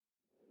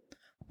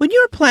When you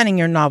are planning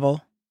your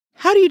novel,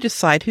 how do you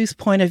decide whose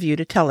point of view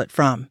to tell it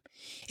from?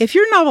 If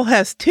your novel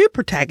has two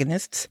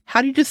protagonists,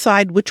 how do you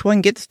decide which one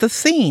gets the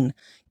scene,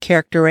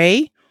 character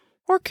A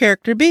or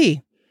character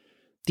B?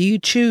 Do you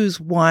choose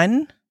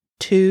one,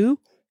 two,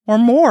 or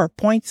more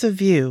points of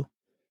view?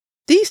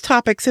 These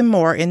topics and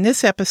more in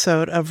this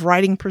episode of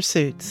Writing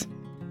Pursuits.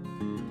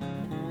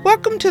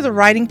 Welcome to the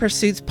Writing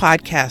Pursuits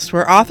podcast,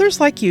 where authors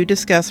like you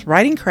discuss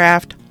writing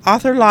craft,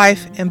 author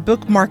life, and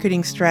book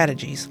marketing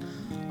strategies.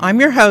 I'm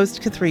your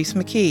host, Catrice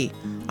McKee.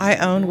 I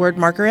own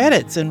Wordmarker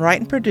Edits and write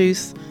and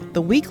produce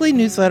the weekly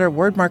newsletter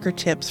Wordmarker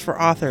Tips for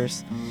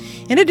Authors.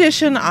 In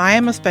addition, I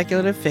am a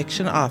speculative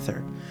fiction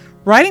author.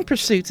 Writing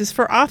Pursuits is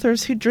for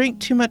authors who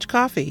drink too much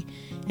coffee,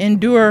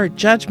 endure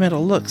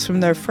judgmental looks from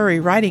their furry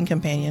writing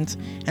companions,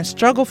 and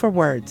struggle for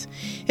words.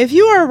 If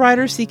you are a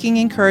writer seeking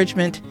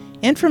encouragement,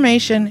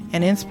 information,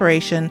 and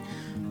inspiration,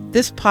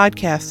 this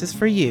podcast is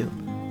for you.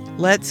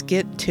 Let's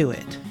get to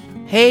it.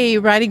 Hey,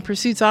 Writing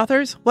Pursuits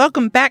authors,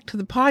 welcome back to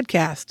the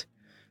podcast.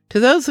 To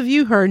those of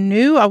you who are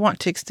new, I want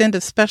to extend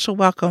a special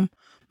welcome.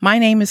 My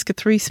name is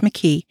Catrice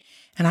McKee,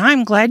 and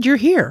I'm glad you're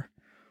here.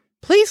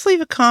 Please leave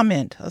a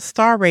comment, a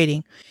star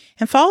rating,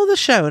 and follow the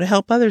show to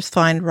help others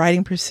find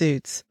Writing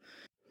Pursuits.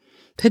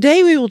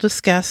 Today we will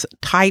discuss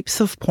types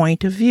of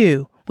point of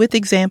view with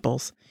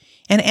examples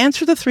and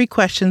answer the three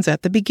questions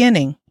at the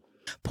beginning.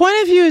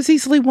 Point of view is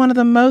easily one of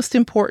the most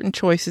important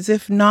choices,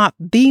 if not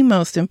the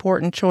most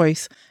important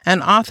choice,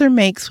 an author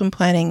makes when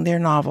planning their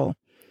novel.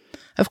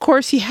 Of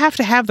course, you have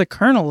to have the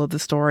kernel of the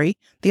story,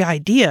 the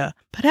idea,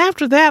 but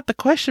after that, the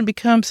question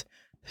becomes,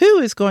 who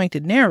is going to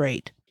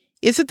narrate?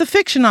 Is it the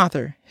fiction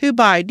author, who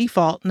by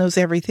default knows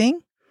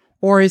everything?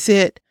 Or is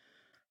it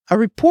a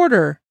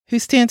reporter who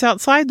stands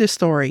outside the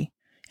story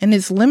and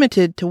is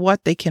limited to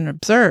what they can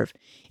observe?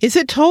 Is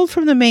it told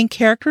from the main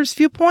character's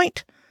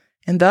viewpoint,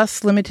 and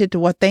thus limited to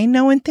what they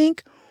know and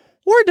think?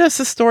 Or does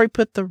the story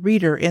put the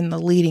reader in the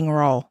leading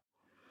role?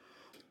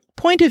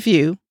 Point of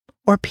view,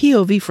 or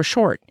POV for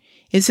short,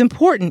 is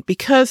important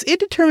because it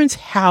determines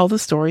how the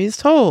story is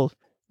told,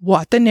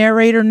 what the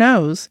narrator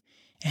knows,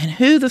 and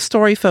who the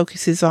story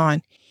focuses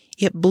on.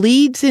 It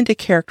bleeds into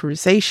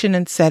characterization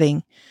and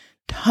setting,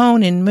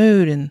 tone and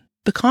mood, and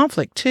the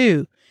conflict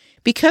too.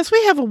 Because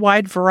we have a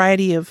wide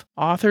variety of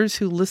authors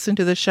who listen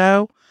to the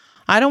show,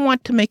 I don't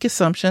want to make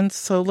assumptions,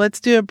 so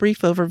let's do a brief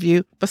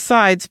overview.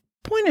 Besides,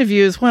 point of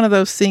view is one of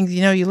those things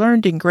you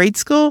learned in grade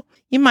school.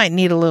 You might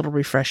need a little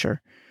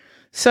refresher.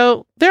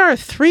 So there are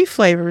three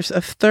flavors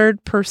of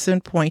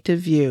third-person point of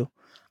view: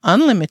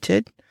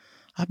 unlimited,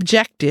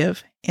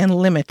 objective, and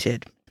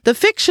limited. The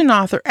fiction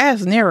author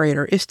as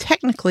narrator is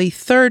technically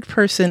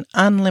third-person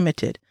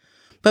unlimited,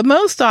 but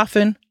most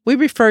often we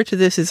refer to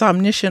this as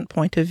omniscient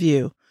point of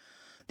view.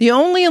 The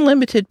only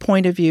unlimited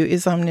point of view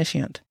is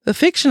omniscient. The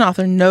fiction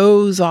author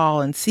knows all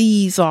and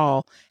sees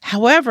all.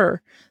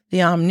 However,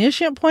 the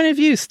omniscient point of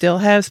view still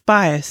has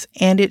bias,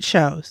 and it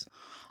shows.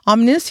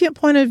 Omniscient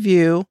point of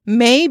view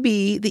may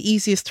be the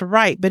easiest to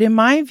write, but in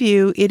my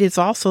view, it is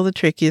also the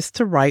trickiest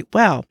to write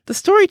well. The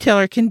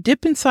storyteller can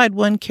dip inside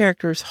one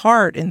character's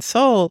heart and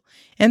soul,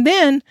 and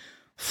then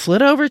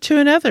flit over to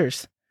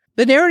another's.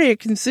 The narrator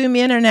can zoom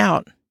in and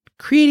out,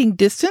 creating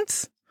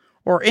distance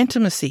or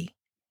intimacy,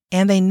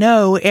 and they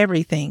know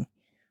everything.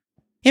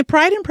 In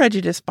Pride and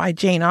Prejudice by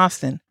Jane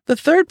Austen, the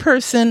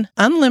third-person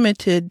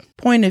unlimited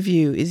point of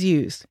view is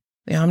used,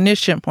 the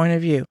omniscient point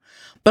of view.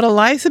 But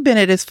Eliza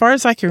Bennet, as far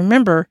as I can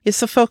remember, is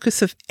the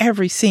focus of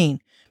every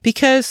scene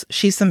because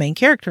she's the main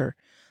character.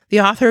 The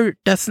author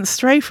doesn't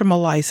stray from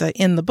Eliza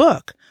in the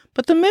book,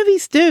 but the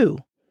movies do.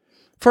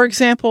 For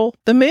example,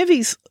 the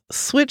movies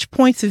switch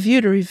points of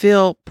view to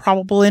reveal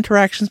probable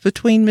interactions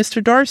between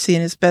Mr. Darcy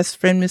and his best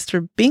friend,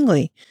 Mr.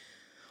 Bingley.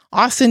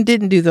 Austen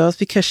didn't do those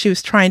because she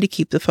was trying to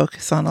keep the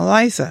focus on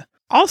Eliza.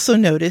 Also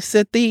notice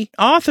that the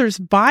author's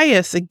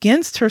bias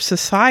against her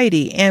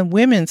society and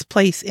women's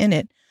place in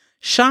it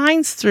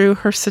shines through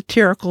her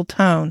satirical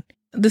tone.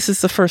 This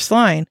is the first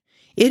line.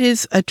 It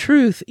is a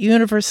truth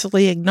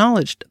universally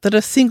acknowledged that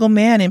a single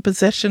man in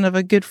possession of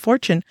a good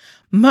fortune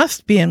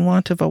must be in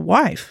want of a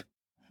wife.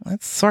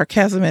 That's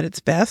sarcasm at its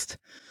best.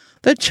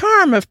 The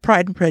charm of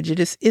Pride and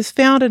Prejudice is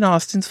found in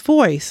Austen's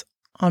voice.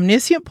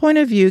 Omniscient point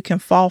of view can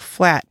fall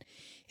flat.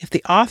 If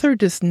the author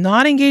does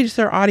not engage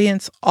their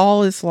audience,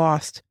 all is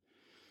lost.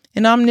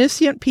 In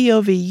omniscient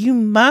POV, you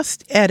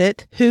must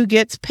edit who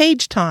gets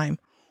page time,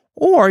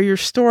 or your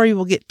story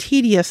will get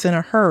tedious in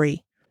a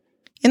hurry.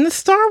 In the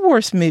Star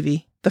Wars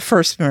movie, the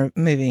first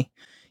movie,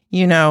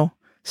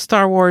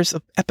 Star Wars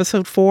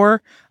Episode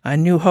 4, A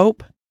New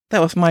Hope,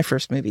 that was my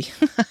first movie.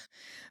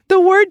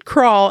 The word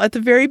crawl at the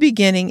very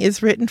beginning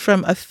is written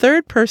from a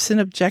third-person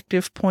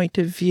objective point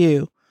of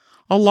view.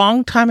 A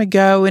long time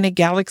ago in a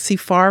galaxy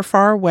far,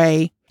 far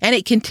away, and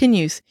it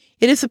continues.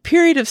 It is a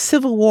period of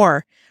civil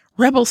war.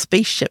 Rebel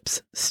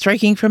spaceships,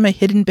 striking from a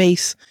hidden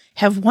base,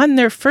 have won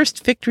their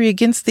first victory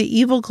against the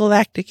evil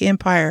Galactic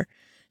Empire.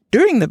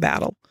 During the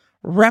battle,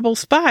 rebel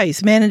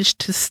spies managed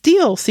to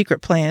steal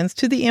secret plans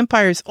to the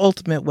Empire's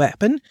ultimate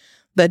weapon,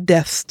 the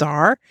Death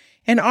Star,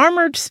 an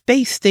armored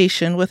space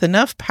station with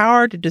enough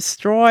power to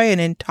destroy an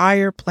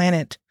entire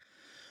planet.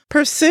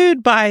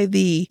 Pursued by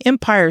the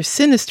Empire's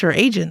sinister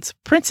agents,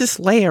 Princess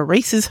Leia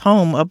races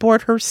home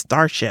aboard her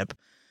starship,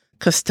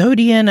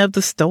 custodian of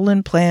the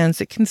stolen plans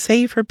that can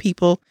save her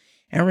people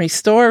and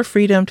restore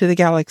freedom to the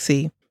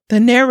galaxy. The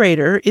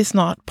narrator is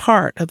not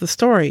part of the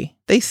story.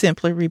 They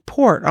simply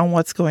report on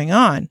what's going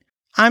on.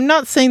 I'm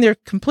not saying they're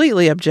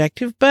completely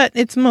objective, but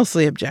it's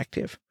mostly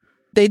objective.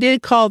 They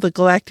did call the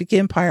Galactic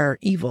Empire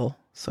evil,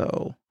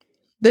 so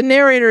the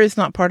narrator is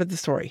not part of the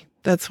story.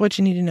 That's what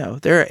you need to know.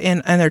 They're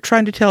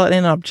trying to tell it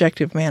in an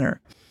objective manner.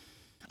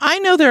 I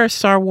know there are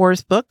Star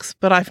Wars books,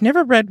 but I've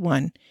never read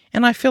one,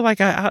 and I feel like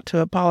I ought to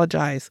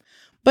apologize.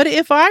 But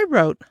if I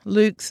wrote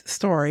Luke's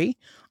story,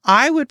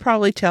 I would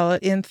probably tell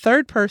it in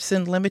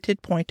third-person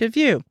limited point of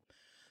view.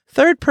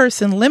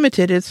 Third-person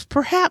limited is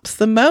perhaps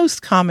the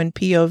most common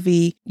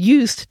POV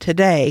used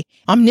today.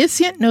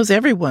 Omniscient knows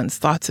everyone's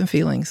thoughts and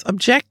feelings.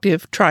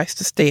 Objective tries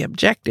to stay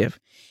objective.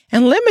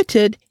 And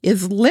limited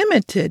is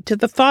limited to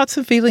the thoughts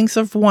and feelings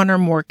of one or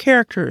more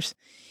characters.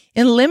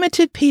 In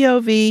limited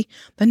POV,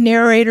 the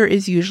narrator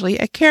is usually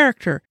a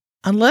character.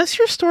 Unless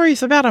your story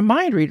is about a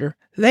mind reader,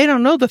 they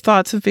don't know the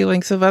thoughts and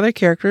feelings of other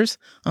characters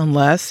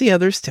unless the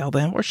others tell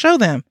them or show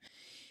them.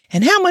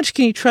 And how much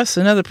can you trust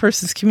another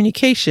person's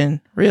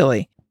communication,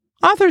 really?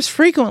 Authors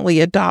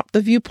frequently adopt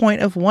the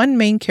viewpoint of one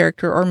main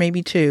character or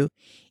maybe two.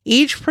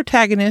 Each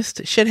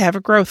protagonist should have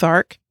a growth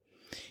arc,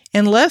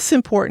 and less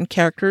important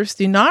characters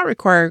do not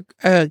require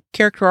a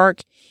character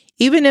arc,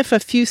 even if a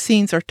few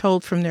scenes are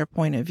told from their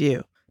point of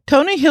view.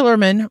 Tony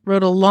Hillerman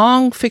wrote a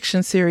long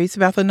fiction series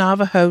about the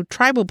Navajo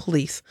tribal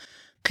police,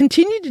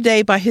 continued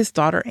today by his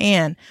daughter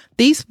Anne.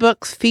 These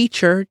books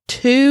feature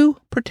two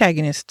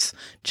protagonists,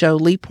 Joe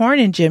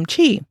Leaphorn and Jim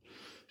Chee.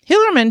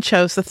 Hillerman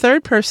chose the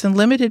third-person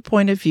limited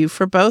point of view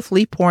for both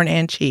Leaphorn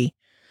and Chee.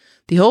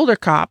 The older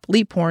cop,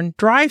 Leaphorn,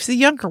 drives the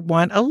younger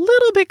one a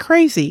little bit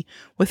crazy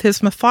with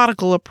his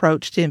methodical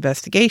approach to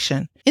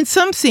investigation. In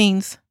some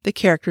scenes, the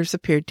characters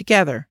appeared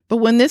together. But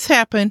when this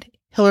happened,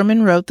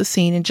 Hillerman wrote the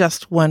scene in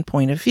just one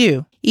point of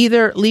view,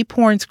 either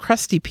Leaphorn's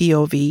crusty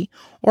POV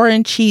or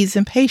in Chee's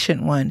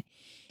impatient one.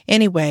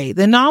 Anyway,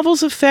 the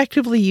novels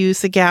effectively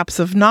use the gaps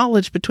of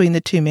knowledge between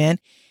the two men,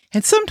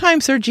 and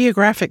sometimes their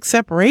geographic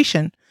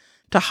separation,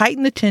 to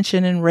heighten the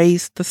tension and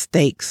raise the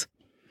stakes.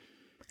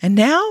 And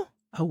now,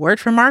 a word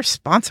from our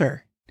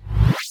sponsor.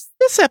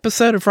 This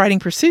episode of Writing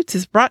Pursuits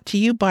is brought to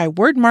you by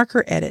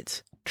Wordmarker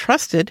Edits,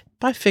 trusted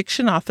by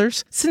fiction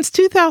authors since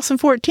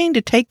 2014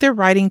 to take their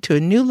writing to a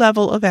new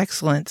level of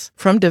excellence.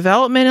 From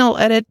developmental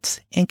edits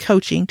and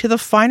coaching to the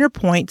finer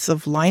points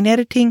of line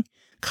editing,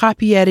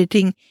 copy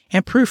editing,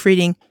 and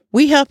proofreading,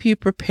 we help you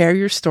prepare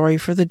your story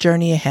for the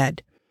journey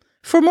ahead.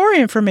 For more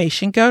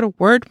information, go to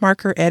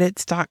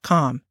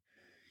wordmarkeredits.com.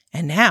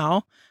 And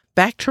now,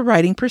 back to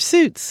Writing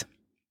Pursuits.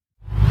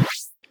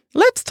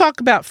 Let's talk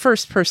about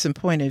first-person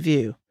point of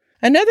view.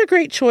 Another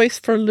great choice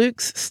for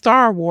Luke's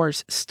Star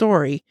Wars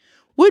story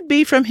would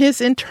be from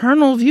his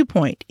internal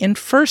viewpoint in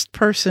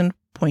first-person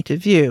point of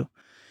view.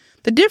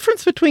 The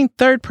difference between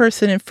third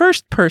person and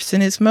first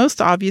person is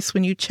most obvious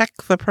when you check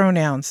the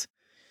pronouns.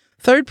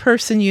 Third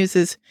person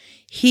uses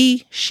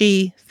he,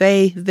 she,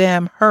 they,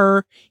 them,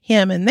 her,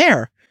 him, and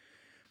their.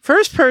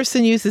 First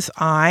person uses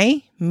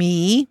I,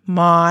 me,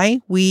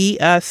 my, we,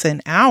 us, and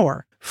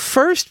our.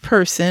 First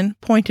person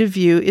point of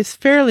view is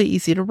fairly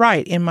easy to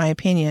write, in my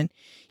opinion.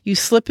 You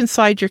slip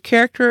inside your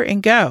character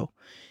and go.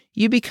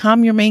 You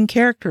become your main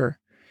character.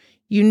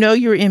 You know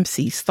your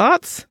MC's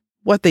thoughts,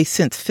 what they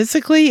sense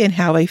physically, and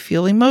how they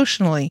feel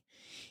emotionally.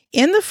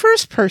 In the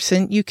first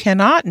person, you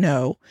cannot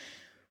know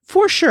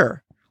for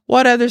sure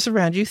what others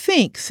around you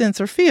think,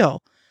 sense, or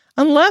feel,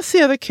 unless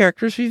the other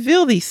characters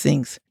reveal these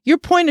things. Your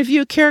point of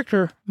view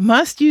character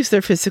must use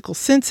their physical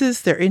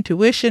senses, their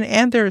intuition,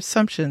 and their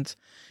assumptions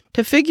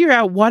to figure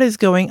out what is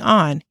going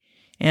on,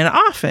 and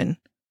often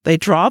they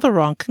draw the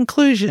wrong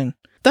conclusion.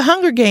 The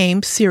Hunger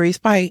Games series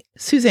by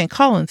Suzanne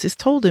Collins is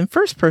told in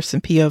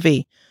first-person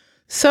POV,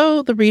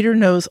 so the reader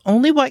knows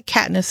only what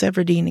Katniss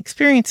Everdeen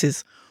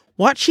experiences,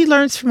 what she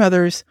learns from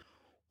others,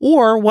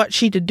 or what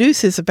she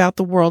deduces about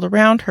the world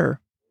around her.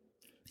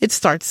 It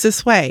starts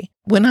this way.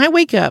 When I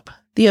wake up,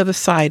 the other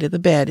side of the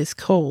bed is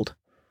cold.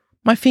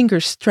 My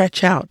fingers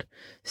stretch out,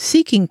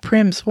 seeking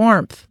Prim's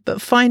warmth,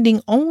 but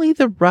finding only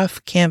the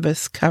rough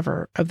canvas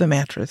cover of the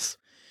mattress.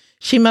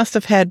 She must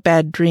have had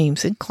bad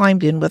dreams and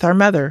climbed in with our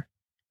mother.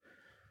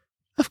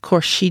 Of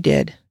course she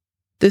did.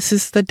 This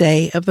is the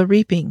day of the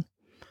reaping.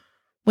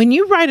 When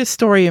you write a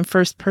story in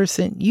first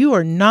person, you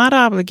are not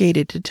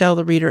obligated to tell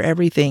the reader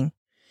everything.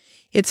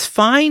 It's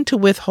fine to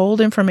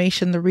withhold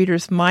information the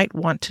readers might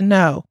want to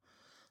know.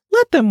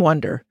 Let them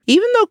wonder.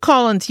 Even though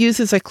Collins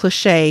uses a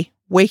cliché,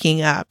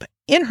 waking up,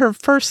 in her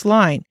first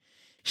line,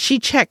 she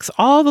checks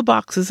all the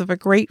boxes of a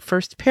great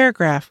first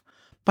paragraph.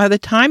 By the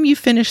time you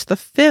finish the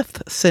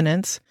fifth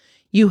sentence,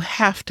 you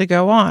have to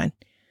go on.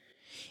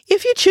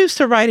 If you choose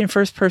to write in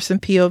first-person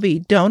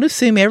POV, don't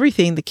assume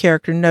everything the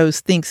character knows,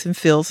 thinks, and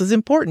feels is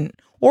important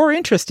or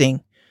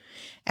interesting.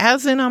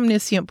 As an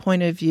omniscient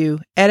point of view,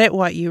 edit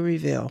what you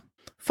reveal.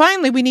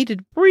 Finally, we need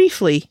to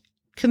briefly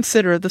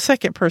consider the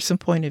second person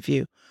point of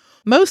view,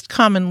 most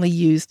commonly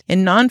used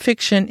in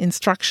nonfiction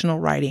instructional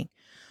writing.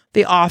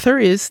 The author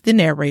is the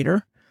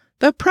narrator.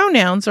 The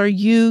pronouns are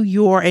you,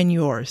 your, and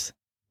yours.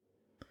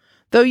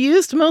 Though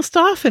used most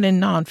often in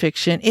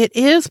nonfiction, it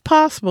is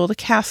possible to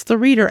cast the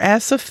reader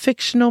as a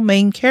fictional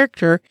main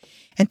character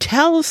and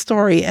tell a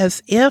story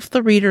as if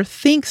the reader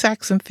thinks,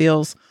 acts, and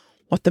feels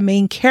what the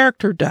main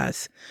character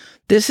does.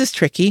 This is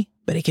tricky,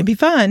 but it can be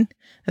fun,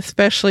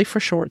 especially for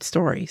short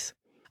stories.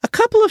 A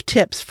couple of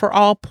tips for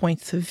all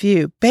points of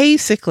view.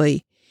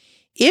 Basically,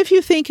 if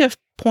you think of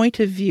point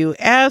of view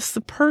as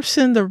the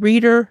person the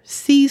reader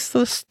sees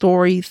the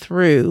story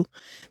through,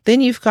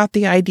 then you've got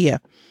the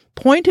idea.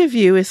 Point of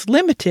view is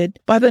limited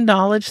by the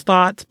knowledge,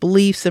 thoughts,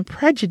 beliefs, and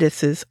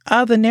prejudices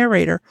of the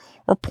narrator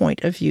or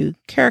point of view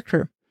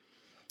character.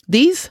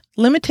 These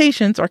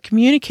limitations are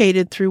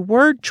communicated through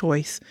word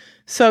choice,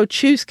 so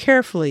choose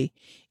carefully.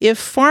 If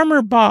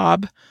Farmer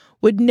Bob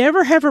would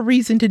never have a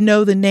reason to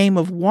know the name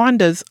of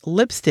Wanda's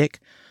lipstick,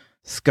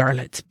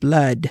 Scarlet's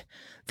Blood,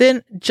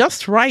 then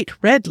just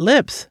write red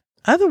lips.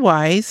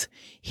 Otherwise,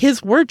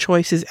 his word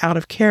choice is out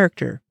of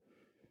character.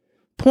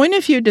 Point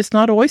of view does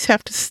not always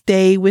have to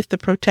stay with the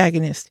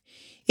protagonist.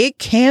 It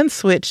can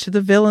switch to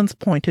the villain's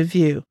point of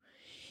view.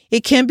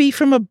 It can be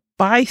from a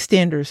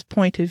bystander's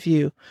point of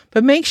view,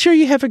 but make sure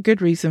you have a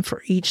good reason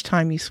for each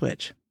time you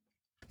switch.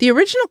 The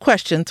original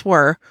questions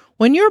were,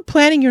 when you're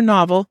planning your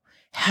novel,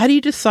 how do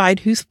you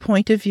decide whose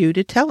point of view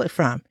to tell it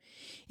from?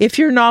 If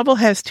your novel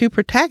has two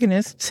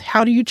protagonists,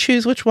 how do you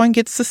choose which one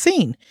gets the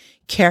scene?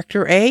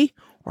 Character A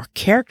or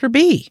character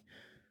B?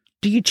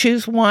 Do you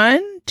choose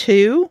one,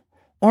 two,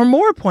 or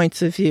more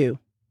points of view?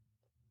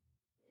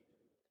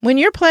 When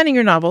you're planning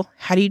your novel,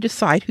 how do you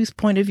decide whose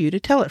point of view to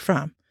tell it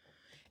from?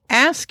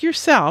 Ask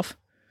yourself,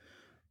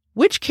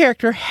 which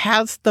character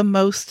has the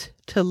most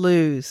to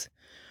lose?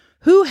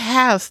 Who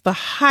has the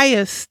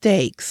highest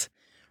stakes?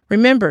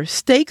 Remember,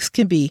 stakes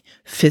can be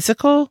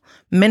physical,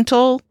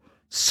 mental,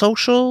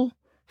 social,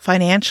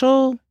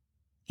 financial,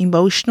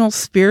 emotional,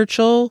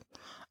 spiritual,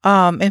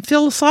 and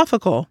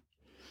philosophical.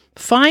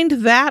 Find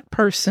that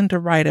person to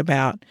write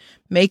about.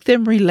 Make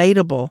them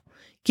relatable.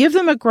 Give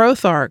them a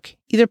growth arc,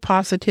 either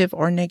positive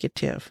or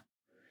negative.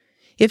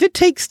 If it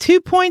takes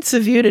 2 points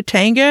of view to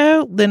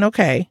tango, then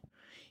okay.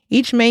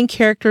 Each main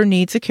character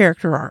needs a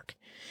character arc.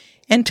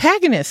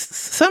 Antagonists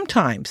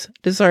sometimes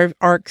deserve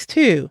arcs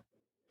too.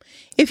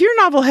 If your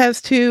novel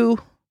has 2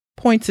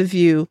 points of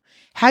view,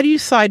 how do you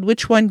decide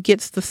which one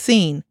gets the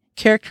scene,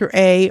 character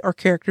A or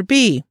character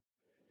B?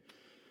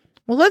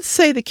 Well, let's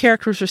say the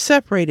characters are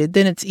separated,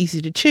 then it's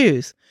easy to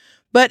choose.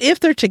 But if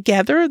they're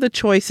together, the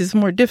choice is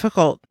more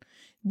difficult.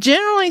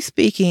 Generally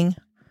speaking,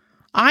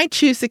 I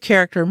choose the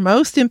character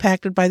most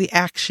impacted by the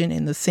action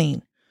in the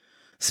scene.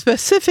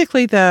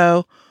 Specifically,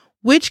 though,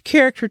 which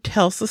character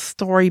tells the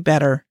story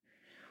better?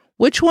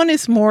 Which one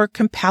is more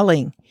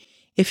compelling?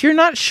 If you're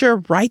not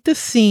sure, write the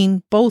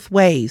scene both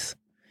ways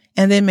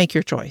and then make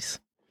your choice.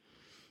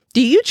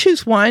 Do you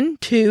choose 1,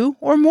 2,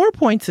 or more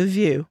points of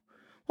view?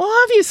 Well,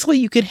 obviously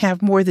you can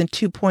have more than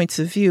 2 points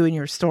of view in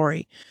your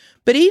story,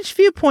 but each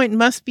viewpoint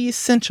must be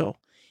essential.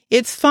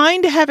 It's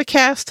fine to have a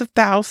cast of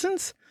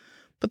thousands,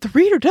 but the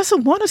reader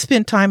doesn't want to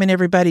spend time in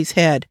everybody's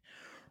head.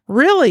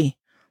 Really,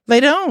 they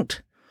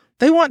don't.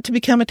 They want to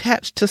become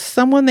attached to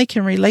someone they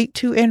can relate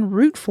to and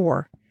root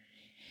for.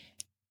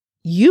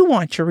 You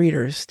want your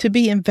readers to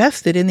be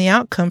invested in the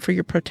outcome for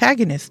your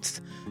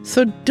protagonists,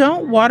 so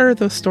don't water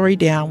the story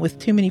down with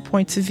too many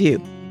points of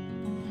view.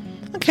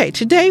 Okay,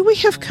 today we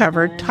have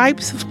covered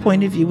types of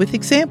point of view with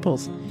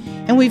examples,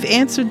 and we've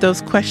answered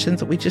those questions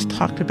that we just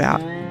talked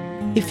about.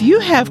 If you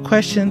have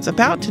questions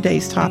about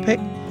today's topic,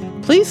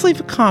 please leave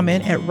a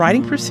comment at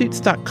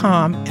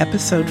writingpursuits.com,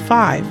 episode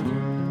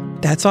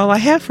 5. That's all I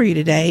have for you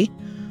today.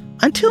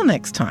 Until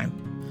next time.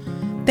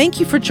 Thank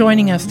you for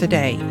joining us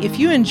today. If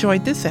you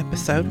enjoyed this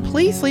episode,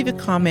 please leave a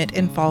comment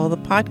and follow the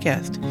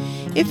podcast.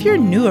 If you're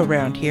new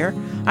around here,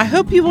 I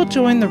hope you will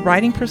join the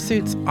Writing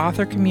Pursuits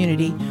author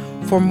community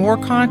for more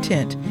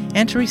content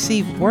and to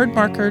receive word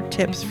marker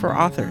tips for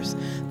authors.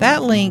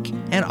 That link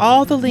and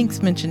all the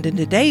links mentioned in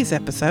today's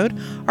episode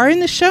are in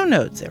the show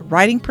notes at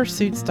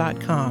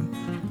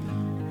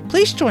writingpursuits.com.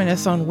 Please join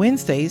us on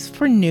Wednesdays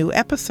for new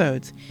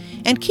episodes.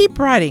 And keep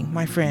writing,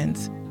 my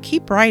friends.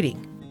 Keep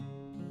writing.